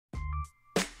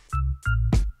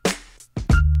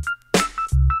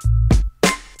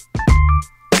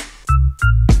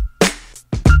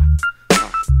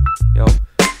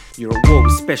You're at war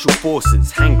with special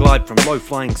forces, hang glide from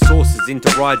low-flying sources into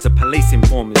rides of police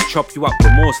informers, chop you up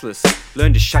remorseless.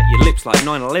 Learn to shut your lips like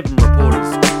 9/11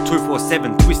 reporters,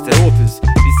 247 twisted authors.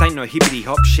 This ain't no hibbity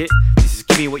hop shit, this is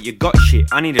give me what you got shit.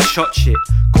 I need a shot shit,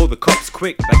 call the cops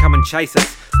quick, they come and chase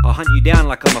us. I'll hunt you down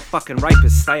like I'm a fucking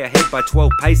rapist. Stay ahead by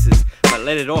 12 paces, but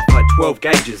let it off like 12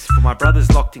 gauges. For my brothers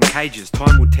locked in cages,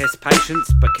 time will test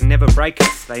patience, but can never break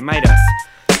us. They made us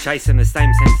chasing the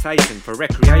same sensation. For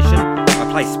recreation,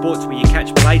 I play sports where you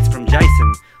catch blades from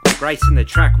Jason. I'm gracing the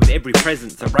track with every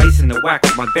presence, erasing the whack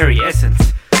of my very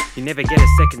essence. You never get a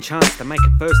second chance to make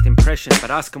a first impression, but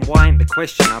ask 'em why ain't the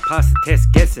question. I pass the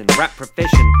test guessing, rap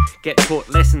profession. Get taught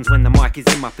lessons when the mic is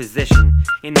in my possession.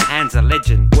 In the hands of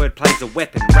legend, word plays a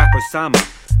weapon, rap Osama.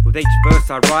 With each verse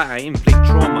I write, I inflict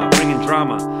trauma, bringing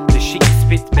drama. The shit you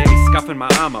spit's barely scuffing my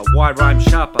armour. Why rhyme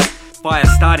sharper? Fire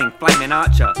starting, flaming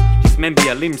archer. Dismember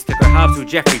your limbs to go halves with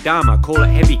Jeffrey Dahmer. Call it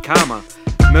heavy karma.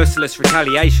 Merciless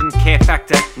retaliation, care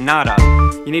factor, nada.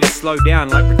 You need to slow down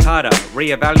like retarder.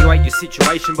 Reevaluate your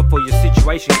situation before your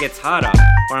situation gets harder,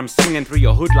 or I'm swinging through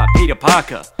your hood like Peter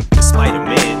Parker,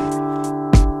 Spider-Man.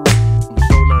 I'm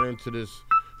so not into this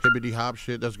hibbity hop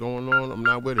shit that's going on. I'm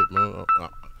not with it, man.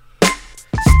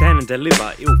 Stand and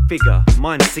deliver, ill figure.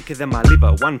 Mine's sicker than my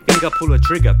liver. One finger, pull a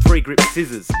trigger. 3 grip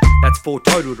scissors. That's 4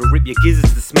 total to rip your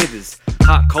gizzards to smithers.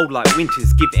 Heart cold like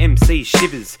winters, give MCs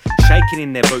shivers. Shaking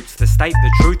in their boots. To state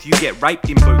the truth, you get raped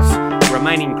in boots.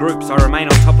 Remaining groups, I remain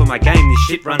on top of my game. This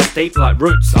shit runs deep like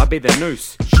roots. I be the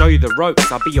noose, show you the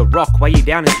ropes. I'll be your rock, weigh you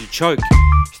down as you choke.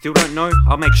 Still don't know?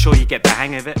 I'll make sure you get the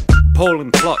hang of it.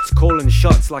 Appalling plots, calling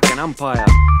shots like an umpire.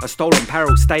 A stolen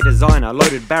apparel, stay designer,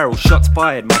 loaded barrel, shots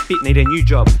fired. My fit need a new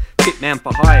job, fit man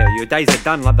for hire. Your days are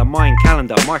done like the Mayan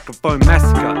calendar, microphone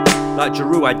massacre. Like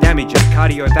Giroux, I damage a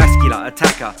cardiovascular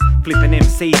attacker. Flipping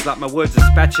MCs like my words a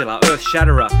spatula, earth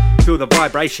shatterer. Feel the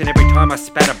vibration every time I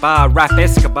spat a bar. Rap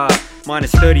Escobar,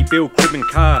 minus 30 bill, crib and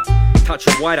car. Touch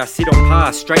of white, I sit on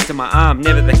par, straight to my arm,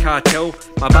 never the cartel.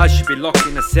 My bars should be locked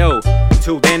in a cell.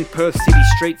 Till then, Perth City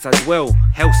streets as well.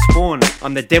 Hell spawn,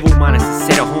 I'm the devil minus a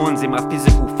set of horns in my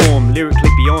physical form, lyrically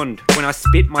beyond. When I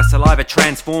spit, my saliva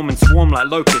transform and swarm like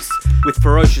locusts. With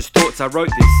ferocious thoughts I wrote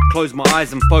this, close my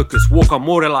eyes and focus, walk on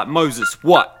water like Moses.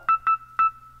 What?